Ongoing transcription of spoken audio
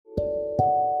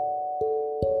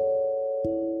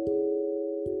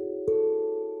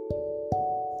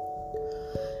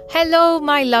Hello,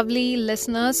 my lovely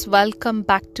listeners. Welcome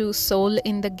back to Soul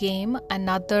in the Game,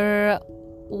 another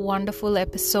wonderful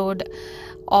episode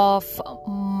of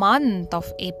month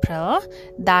of April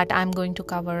that I'm going to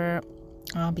cover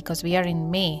because we are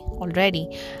in May already,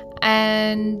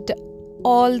 and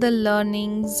all the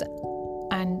learnings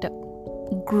and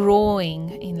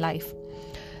growing in life.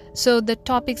 So the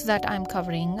topics that I'm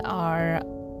covering are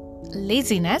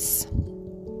laziness.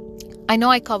 I know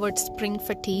I covered spring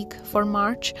fatigue for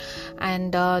March,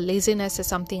 and laziness is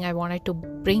something I wanted to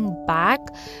bring back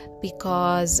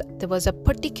because there was a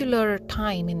particular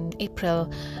time in April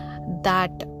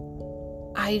that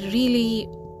I really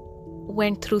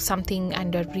went through something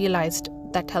and I realized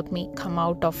that helped me come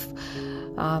out of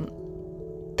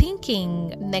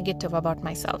thinking negative about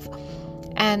myself.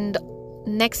 And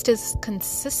next is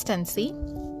consistency.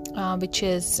 Which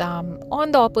is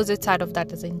on the opposite side of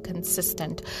that is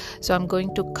inconsistent. So I'm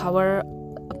going to cover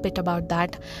a bit about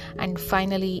that and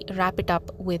finally wrap it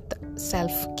up with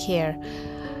self-care.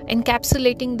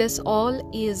 Encapsulating this all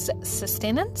is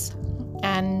sustenance,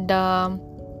 and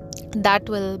that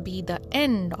will be the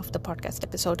end of the podcast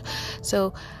episode.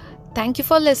 So thank you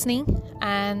for listening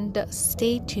and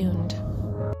stay tuned.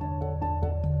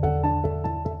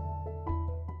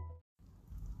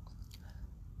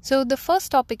 So the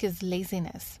first topic is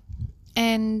laziness,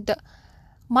 and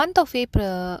month of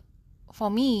April for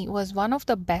me was one of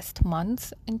the best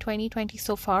months in 2020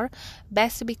 so far.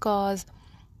 Best because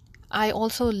I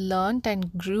also learned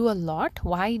and grew a lot.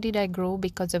 Why did I grow?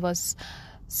 Because there was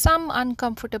some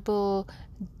uncomfortable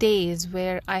days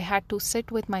where I had to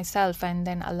sit with myself and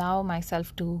then allow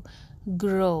myself to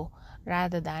grow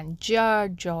rather than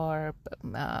judge or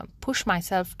push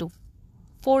myself to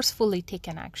forcefully take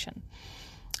an action.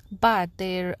 But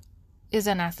there is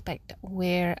an aspect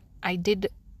where I did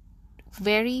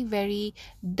very, very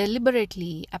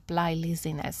deliberately apply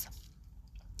laziness.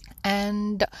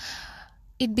 And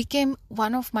it became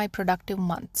one of my productive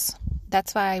months.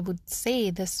 That's why I would say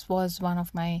this was one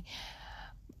of my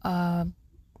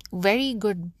very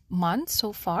good months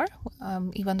so far,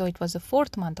 even though it was the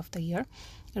fourth month of the year.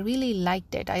 I really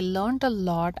liked it. I learned a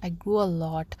lot, I grew a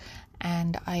lot,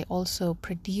 and I also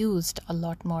produced a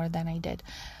lot more than I did.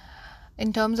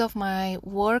 In terms of my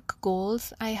work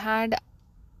goals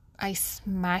I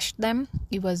smashed them.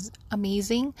 It was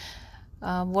amazing.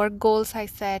 Work goals I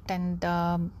set and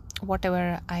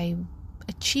whatever I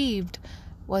achieved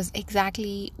was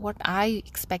exactly what I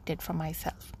expected from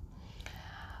myself.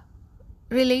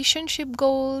 Relationship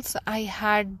goals I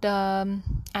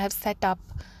have set up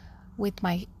with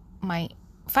my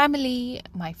family,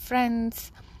 my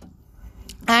friends,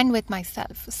 and with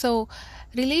myself. So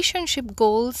relationship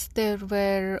goals, there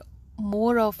were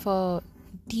more of a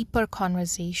deeper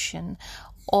conversation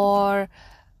or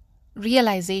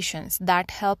realizations that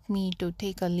helped me to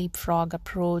take a leapfrog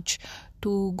approach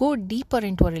to go deeper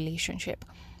into a relationship.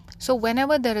 So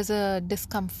whenever there is a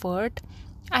discomfort,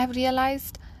 I've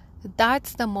realized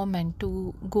that's the moment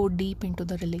to go deep into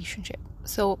the relationship.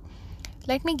 So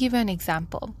let me give you an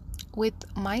example. With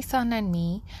my son and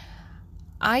me,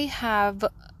 I have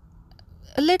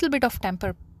a little bit of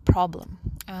temper problem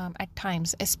at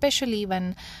times, especially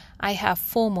when I have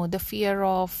FOMO, the fear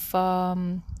of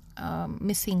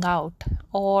missing out,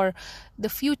 or the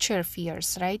future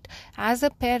fears, right? As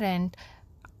a parent,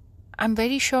 I'm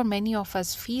very sure many of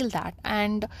us feel that,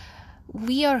 and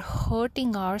we are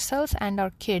hurting ourselves and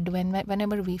our kid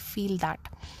whenever we feel that.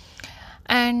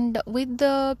 And with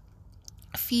the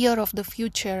fear of the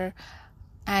future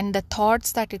and the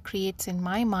thoughts that it creates in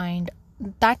my mind,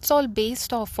 that's all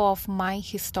based off of my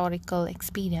historical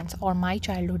experience or my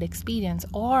childhood experience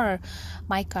or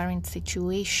my current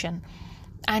situation.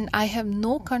 And I have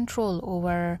no control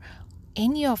over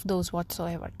any of those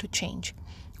whatsoever to change.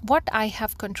 What I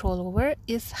have control over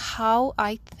is how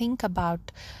I think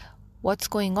about what's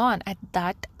going on at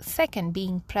that second,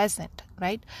 being present,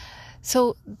 right?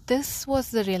 So this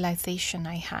was the realization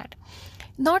I had.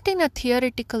 Not in a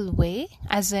theoretical way,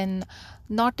 as in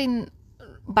not in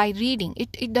by reading.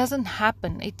 It doesn't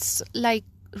happen. It's like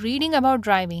reading about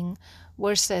driving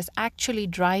versus actually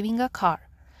driving a car.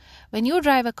 When you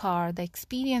drive a car, the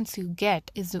experience you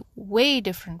get is way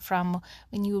different from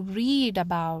when you read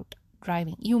about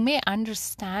driving. You may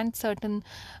understand certain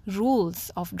rules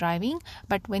of driving,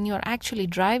 but when you're actually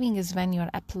driving is when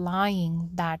you're applying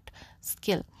that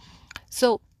skill.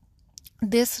 So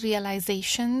this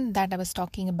realization that I was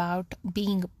talking about,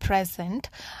 being present,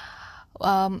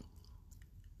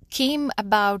 came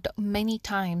about many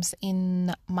times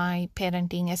in my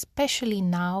parenting, especially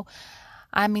now.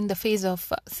 I'm in the phase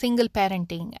of single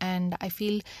parenting, and I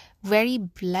feel very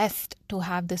blessed to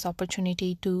have this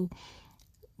opportunity to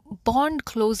bond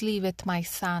closely with my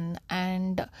son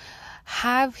and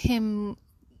have him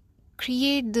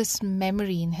create this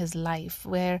memory in his life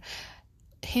where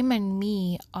him and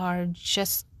me are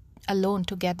just alone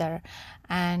together,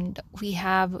 and we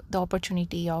have the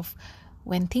opportunity of,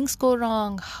 when things go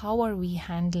wrong, how are we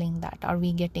handling that? Are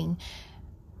we getting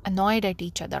annoyed at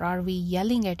each other? Are we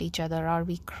yelling at each other? Are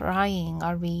we crying?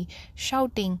 Are we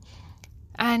shouting?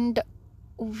 And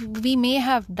we may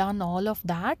have done all of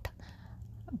that,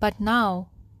 but now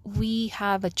we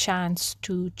have a chance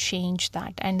to change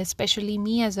that. And especially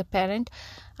me as a parent,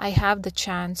 I have the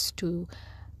chance to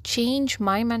change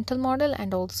my mental model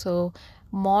and also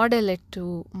model it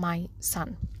to my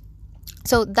son.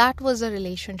 So that was a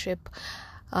relationship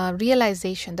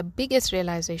realization, the biggest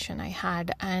realization I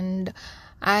had. And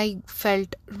I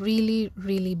felt really,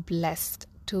 really blessed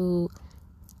to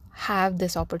have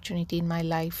this opportunity in my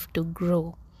life to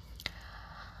grow.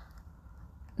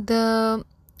 The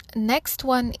next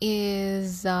one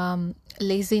is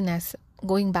laziness.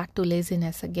 Going back to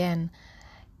laziness again,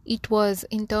 it was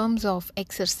in terms of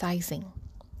exercising.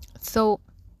 So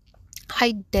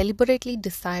I deliberately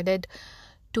decided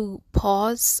to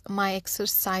pause my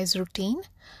exercise routine.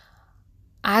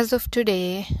 As of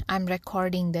today, I'm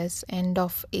recording this end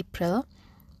of April.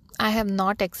 I have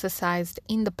not exercised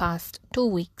in the past 2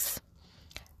 weeks.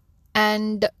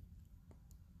 And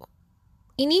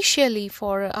initially,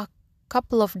 for a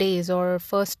couple of days or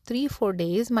first 3-4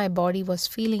 days, my body was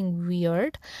feeling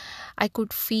weird. I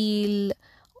could feel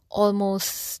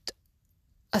almost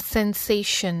a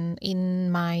sensation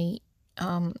in my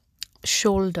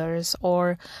shoulders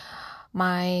or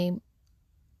my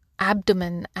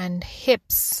abdomen and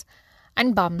hips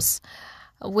and bums,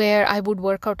 where I would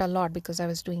work out a lot because I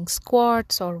was doing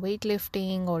squats or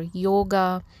weightlifting or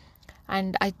yoga,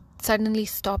 and I suddenly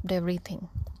stopped everything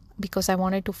because I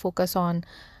wanted to focus on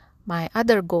my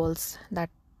other goals that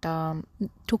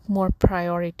took more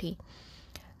priority.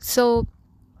 So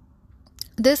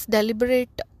this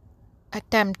deliberate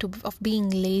attempt of being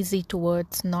lazy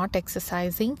towards not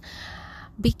exercising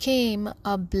became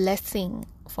a blessing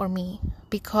for me,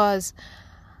 because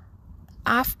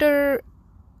after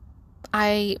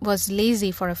I was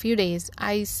lazy for a few days,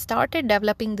 I started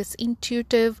developing this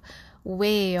intuitive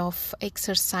way of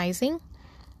exercising.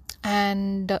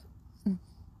 And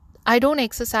I don't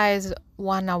exercise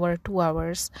 1 hour, 2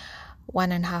 hours,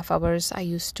 1.5 hours I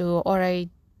used to, or I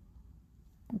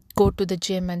go to the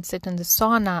gym and sit in the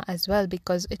sauna as well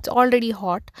because it's already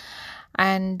hot.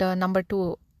 And number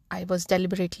two, I was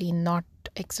deliberately not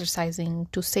exercising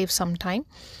to save some time.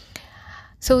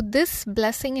 So this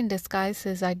blessing in disguise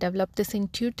is I developed this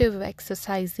intuitive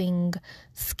exercising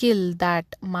skill that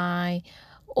my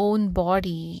own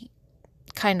body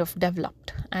kind of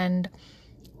developed. And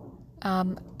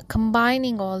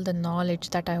combining all the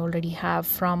knowledge that I already have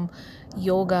from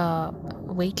yoga,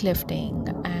 weightlifting,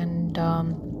 and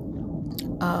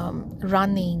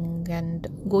running and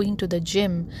going to the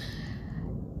gym,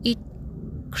 it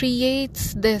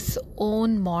creates this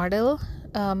own model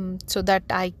so that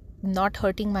I'm not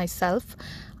hurting myself.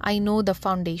 I know the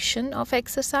foundation of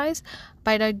exercise,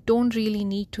 but I don't really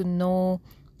need to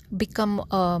become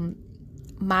a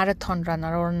marathon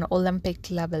runner or an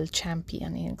Olympic level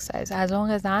champion in exercise. As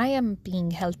long as I am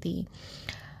being healthy,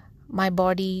 my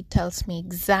body tells me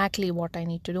exactly what I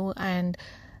need to do, and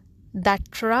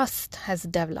that trust has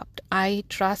developed. I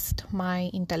trust my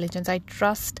intelligence. I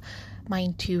trust my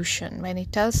intuition. When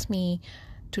it tells me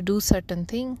to do certain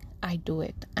thing, I do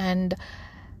it. And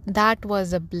that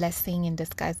was a blessing in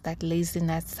disguise that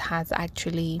laziness has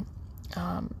actually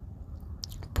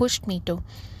pushed me to.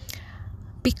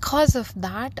 Because of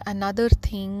that, another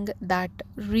thing that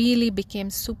really became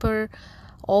super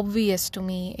obvious to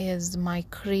me is my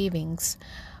cravings.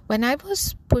 When I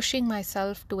was pushing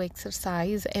myself to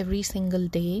exercise every single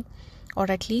day, or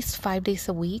at least 5 days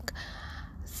a week,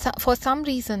 for some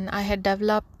reason I had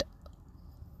developed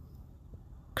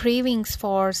cravings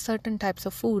for certain types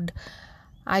of food.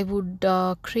 I would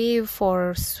crave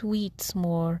for sweets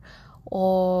more,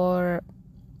 or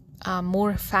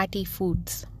more fatty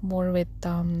foods, more with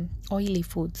oily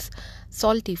foods,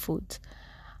 salty foods.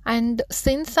 And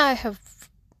since I have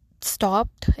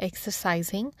stopped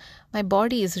exercising, my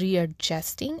body is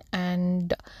readjusting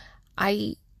and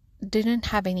I didn't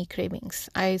have any cravings.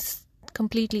 I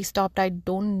completely stopped. I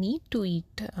don't need to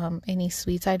eat any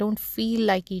sweets. I don't feel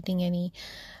like eating any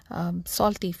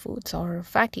salty foods or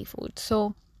fatty foods.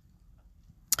 So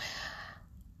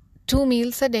 2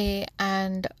 meals a day,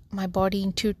 and my body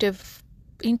intuitive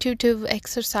intuitive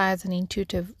exercise and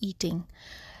intuitive eating.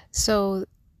 So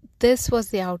this was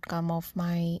the outcome of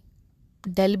my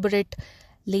deliberate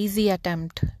lazy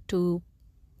attempt to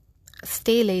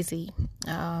stay lazy,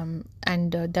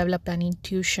 and develop an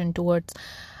intuition towards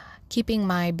keeping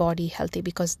my body healthy,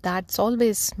 because that's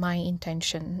always my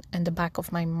intention in the back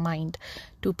of my mind,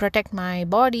 to protect my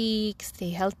body,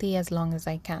 stay healthy as long as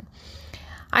I can.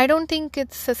 I don't think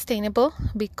it's sustainable,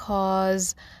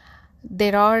 because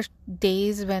there are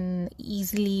days when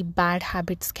easily bad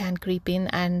habits can creep in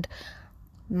and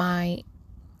my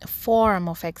form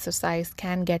of exercise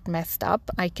can get messed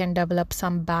up. I can develop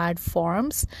some bad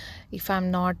forms if I'm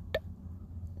not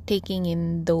taking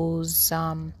in those,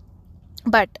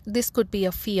 but this could be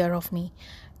a fear of me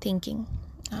thinking.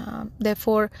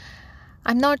 Therefore,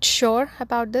 I'm not sure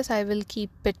about this. I will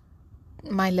keep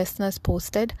my listeners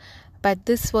posted, but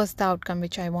this was the outcome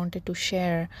which I wanted to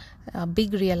share, a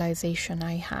big realization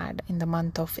I had in the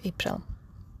month of April.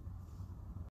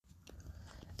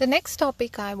 The next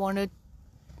topic I wanted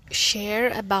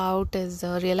share about is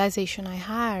a realization I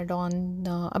had on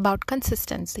about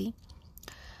consistency.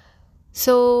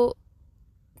 So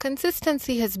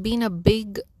consistency has been a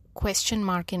big question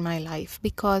mark in my life,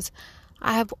 because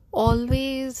I have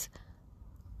always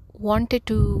wanted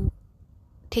to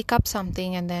take up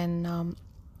something and then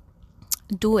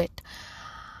do it.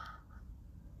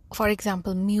 For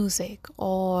example, music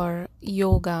or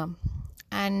yoga,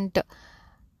 and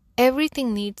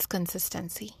everything needs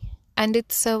consistency. And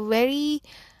it's a very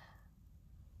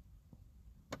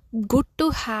good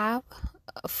to have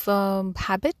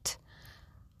habit,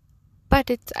 but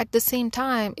it's at the same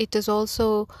time it is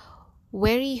also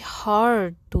very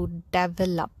hard to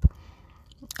develop.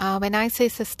 When I say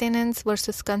sustenance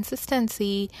versus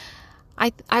consistency,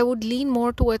 I would lean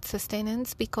more towards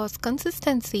sustenance, because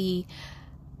consistency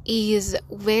is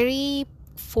very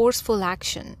forceful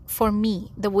action for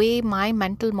me. The way my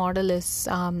mental model is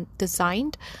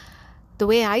designed, the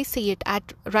way I see it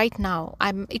at right now,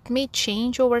 it may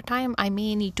change over time. I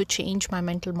may need to change my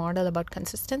mental model about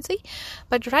consistency.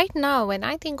 But right now, when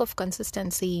I think of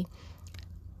consistency,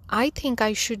 I think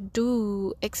I should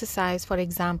do exercise, for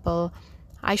example.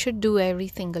 I should do every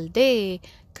single day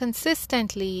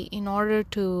consistently in order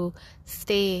to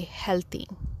stay healthy.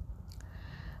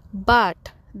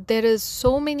 But there is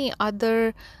so many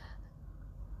other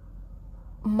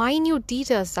minute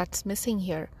details that's missing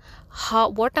here.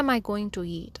 What am I going to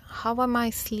eat? How am I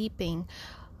sleeping?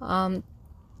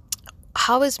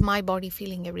 How is my body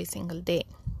feeling every single day,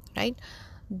 right?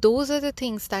 Those are the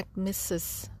things that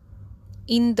misses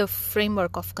in the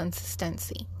framework of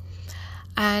consistency.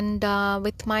 And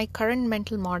with my current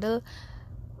mental model,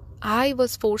 I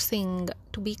was forcing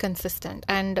to be consistent,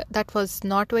 and that was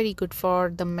not very good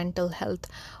for the mental health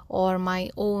or my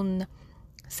own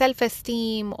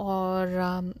self-esteem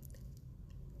or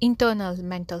internal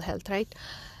mental health, right?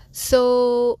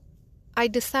 So I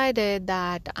decided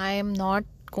that I am not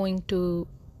going to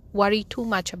worry too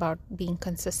much about being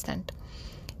consistent.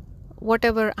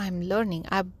 Whatever I'm learning,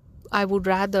 I would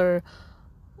rather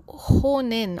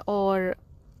hone in or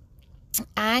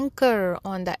anchor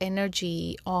on the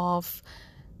energy of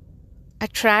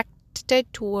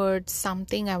attracted towards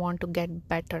something I want to get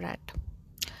better at.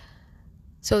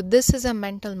 So this is a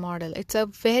mental model. It's a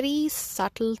very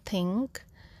subtle thing,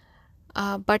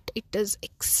 but it is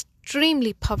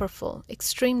extremely powerful,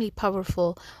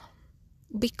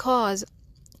 because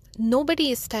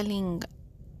nobody is telling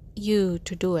you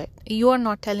to do it. You are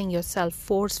not telling yourself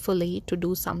forcefully to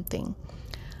do something,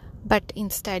 but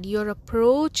instead you're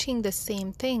approaching the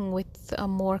same thing with a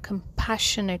more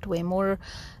compassionate way, more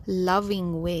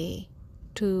loving way,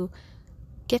 to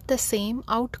get the same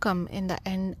outcome in the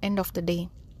end of the day.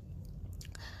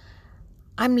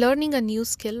 I'm learning a new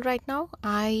skill right now.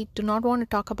 I do not want to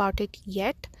talk about it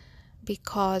yet,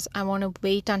 because I want to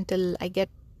wait until I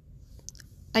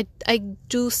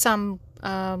do some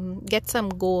get some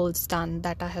goals done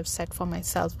that I have set for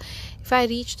myself. If I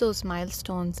reach those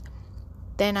milestones,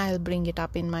 then I'll bring it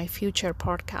up in my future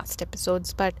podcast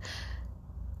episodes. But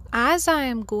as I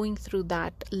am going through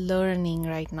that learning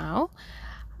right now,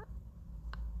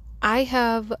 I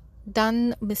have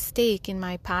done mistake in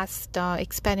my past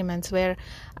experiments where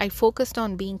I focused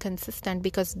on being consistent,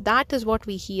 because that is what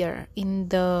we hear in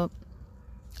the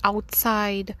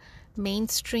outside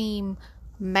mainstream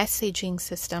messaging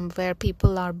system, where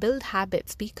people are build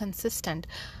habits, be consistent.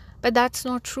 But that's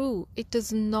not true. It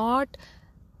is not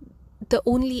the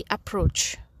only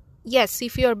approach. Yes,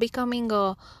 if you are becoming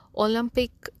a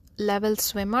Olympic level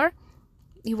swimmer,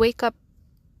 you wake up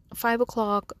 5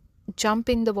 o'clock, jump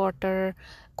in the water,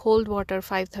 cold water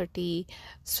 5:30,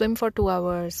 swim for 2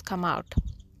 hours, come out.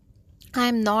 I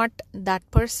am not that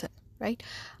person, right?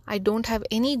 I don't have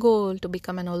any goal to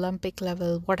become an Olympic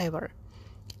level, whatever.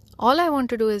 All I want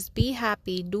to do is be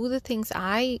happy, do the things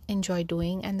I enjoy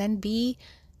doing, and then be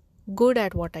good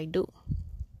at what I do.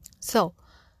 So,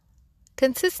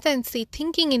 consistency,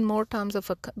 thinking in more terms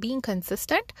of being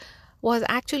consistent, was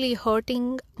actually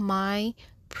hurting my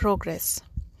progress.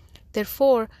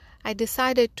 Therefore, I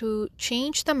decided to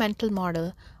change the mental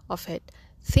model of it,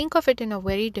 think of it in a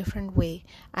very different way,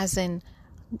 as in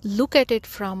look at it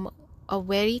from a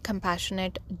very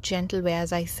compassionate, gentle way,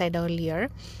 as I said earlier.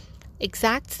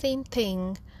 Exact same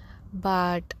thing,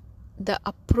 but the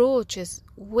approach is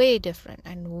way different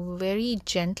and very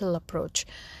gentle approach.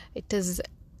 It is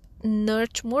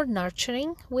more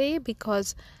nurturing way,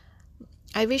 because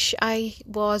I wish I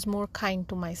was more kind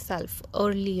to myself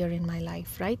earlier in my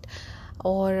life, right?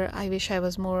 Or I wish I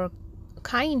was more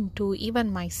kind to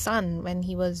even my son when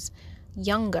he was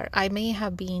younger. I may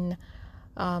have been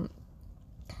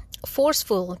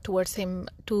forceful towards him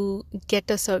to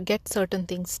get certain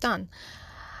things done.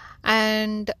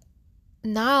 And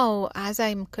now, as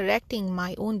I'm correcting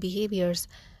my own behaviors,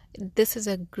 this is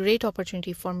a great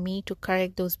opportunity for me to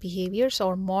correct those behaviors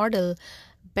or model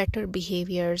better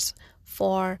behaviors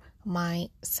for my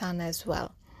son as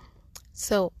well.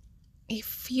 So,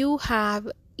 if you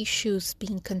have issues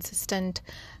being consistent,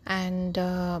 and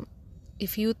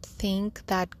if you think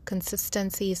that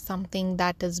consistency is something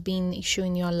that has been an issue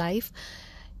in your life,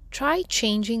 try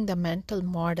changing the mental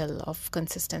model of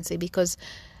consistency, because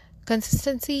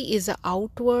consistency is an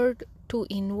outward to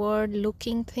inward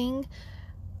looking thing,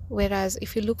 whereas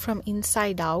if you look from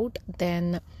inside out,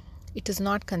 then it is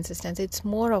not consistency. It's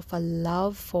more of a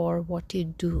love for what you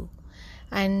do,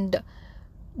 and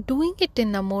doing it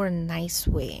in a more nice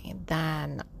way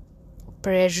than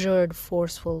pressured,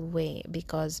 forceful way,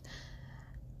 because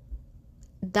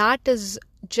that is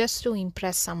just to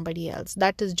impress somebody else.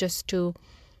 That is just to,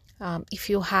 if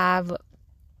you have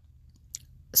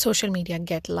social media,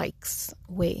 get likes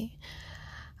way.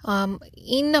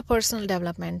 In a personal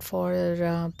development, for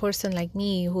a person like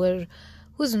me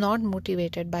who's not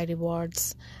motivated by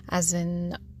rewards, as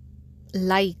in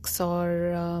likes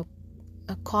or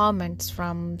comments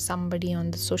from somebody on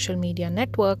the social media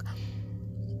network,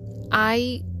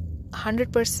 I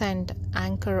 100%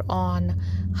 anchor on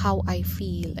how I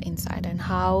feel inside and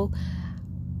how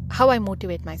I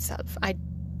motivate myself. I'm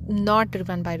not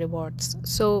driven by rewards.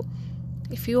 So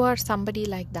if you are somebody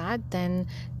like that, then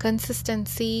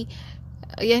consistency,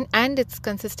 and its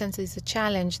consistency is a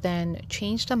challenge, then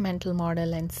change the mental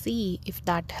model and see if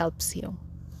that helps you.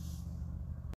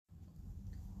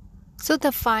 So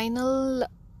the final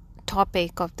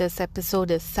topic of this episode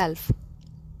is self.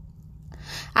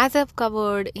 As I've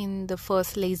covered in the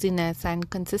first laziness and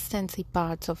consistency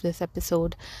parts of this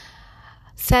episode,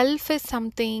 self is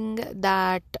something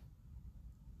that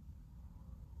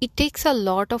it takes a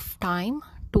lot of time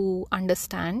to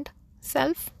understand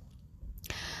self,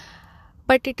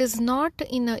 but it is not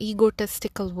in an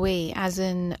egotistical way, as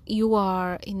in you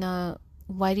are in a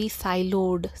very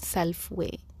siloed self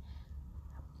way.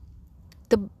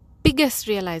 The biggest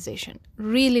realization,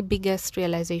 really biggest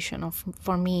realization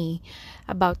for me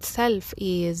about self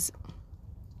is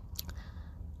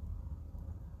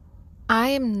I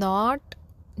am not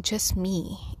just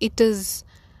me. It is,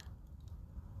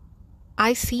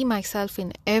 I see myself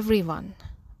in everyone,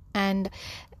 and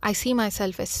I see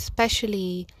myself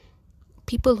especially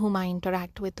people whom I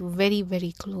interact with very,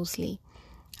 very closely.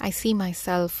 I see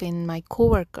myself in my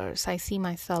coworkers. I see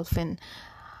myself in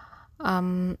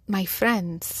my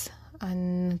friends,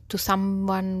 and to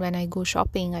someone when I go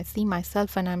shopping. I see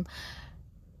myself when I'm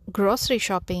grocery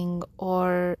shopping,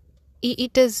 or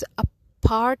it is a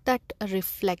part, that a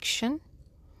reflection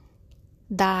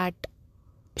that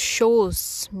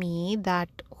shows me that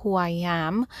who I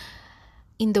am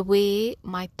in the way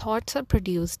my thoughts are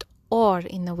produced, or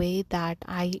in the way that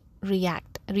I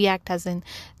react as in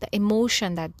the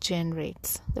emotion that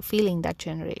generates, the feeling that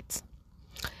generates.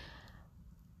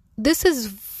 This is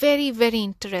very, very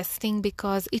interesting,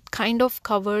 because it kind of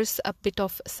covers a bit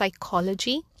of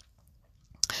psychology,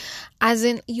 as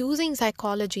in using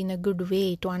psychology in a good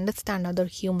way to understand other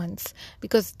humans,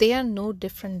 because they are no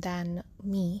different than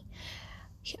me.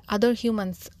 Other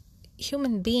human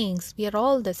beings, we are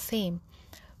all the same.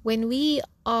 When we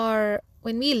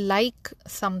like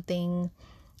something,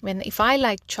 if I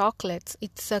like chocolates,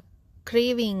 it's a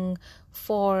craving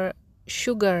for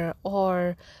sugar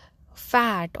or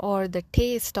fat or the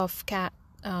taste of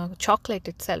chocolate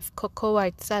itself, cocoa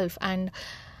itself, and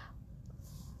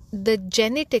the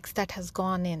genetics that has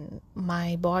gone in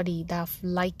my body, the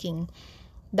liking,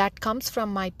 that comes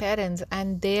from my parents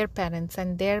and their parents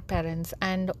and their parents,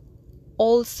 and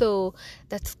also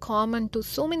that's common to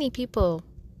so many people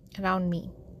around me.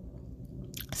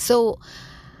 So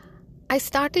I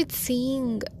started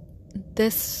seeing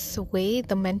this way,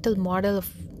 the mental model of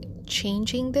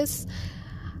changing this,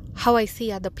 how I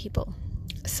see other people.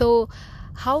 So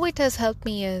how it has helped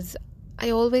me is I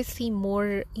always see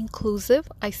more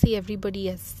inclusive. I see everybody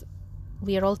as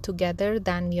we are all together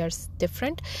than we are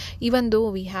different, even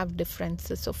though we have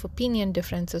differences of opinion,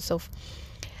 differences of,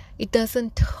 it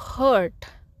doesn't hurt.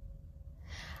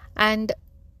 And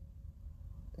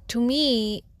to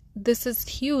me, this is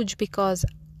huge, because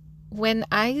when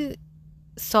I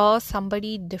saw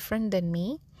somebody different than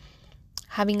me,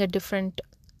 having a different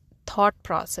thought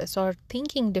process or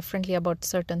thinking differently about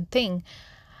certain thing,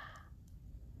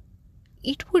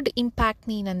 it would impact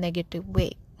me in a negative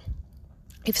way.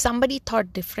 If somebody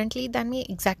thought differently than me,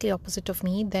 exactly opposite of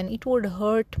me, then it would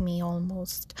hurt me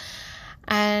almost.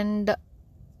 And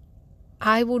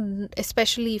I would,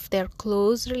 especially if they're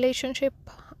close relationship,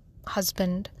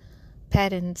 husband,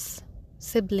 parents,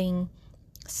 sibling,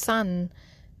 son,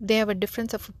 they have a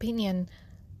difference of opinion,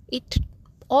 it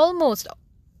almost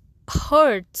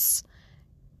hurts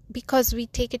because we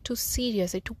take it too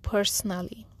seriously, too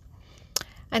personally.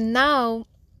 And now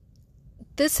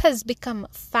this has become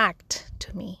a fact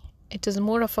to me. It is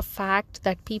more of a fact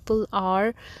that people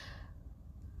are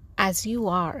as you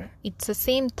are. It's the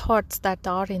same thoughts that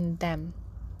are in them.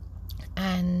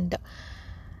 And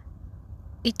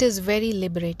it is very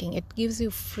liberating. It gives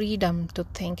you freedom to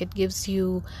think. It gives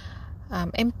you,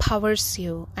 empowers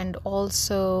you, and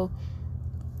also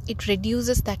it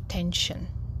reduces that tension.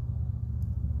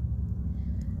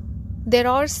 There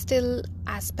are still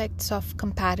aspects of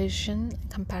comparison,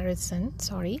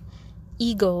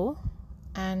 ego,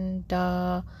 and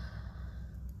a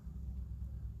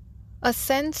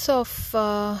sense of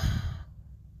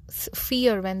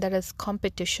fear when there is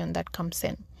competition that comes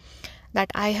in,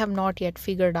 that I have not yet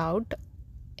figured out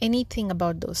anything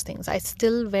about those things. I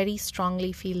still very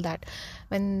strongly feel that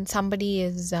when somebody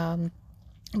is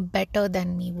better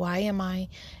than me, why am I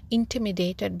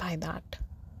intimidated by that?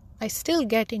 I still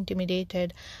get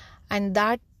intimidated, and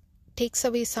that takes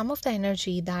away some of the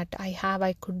energy that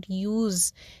I could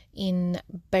use in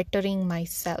bettering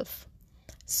myself.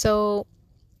 So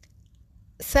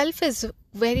self is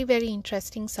very, very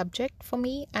interesting subject for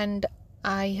me, and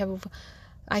I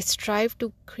strive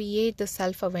to create the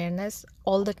self-awareness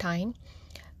all the time,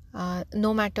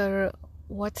 no matter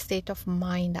what state of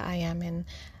mind I am in.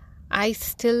 I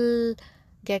still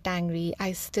get angry,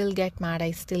 I still get mad,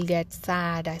 I still get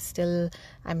sad,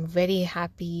 I'm very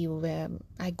happy.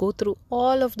 I go through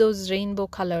all of those rainbow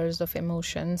colors of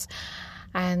emotions,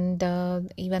 and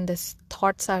even the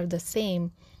thoughts are the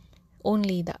same.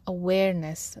 Only the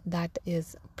awareness that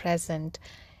is present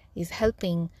is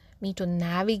helping me to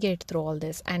navigate through all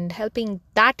this, and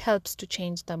that helps to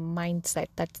change the mindset.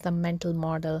 That's the mental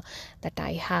model that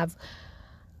I have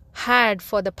had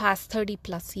for the past 30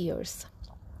 plus years.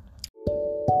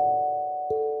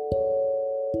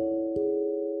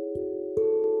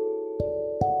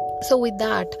 So with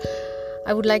that,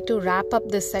 I would like to wrap up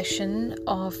this session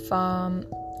of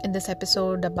in this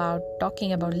episode about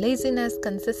talking about laziness,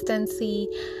 consistency,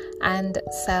 and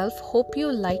self. Hope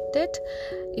you liked it.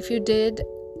 If you did,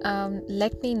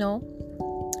 let me know,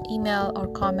 email or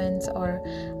comments, or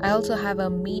I also have a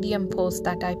Medium post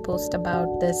that I post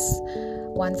about this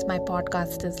once my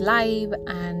podcast is live,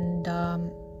 and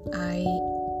I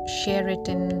share it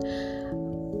in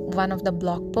one of the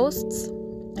blog posts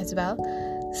as well.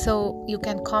 So you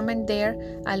can comment there.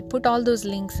 I'll put all those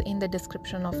links in the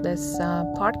description of this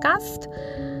podcast.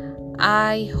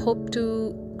 I hope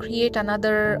to create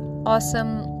another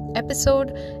awesome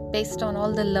episode based on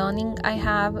all the learning I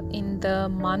have in the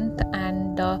month.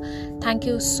 And thank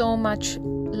you so much,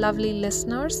 lovely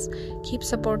listeners. Keep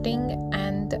supporting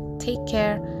and take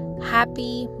care.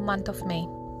 Happy month of May.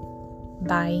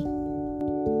 Bye.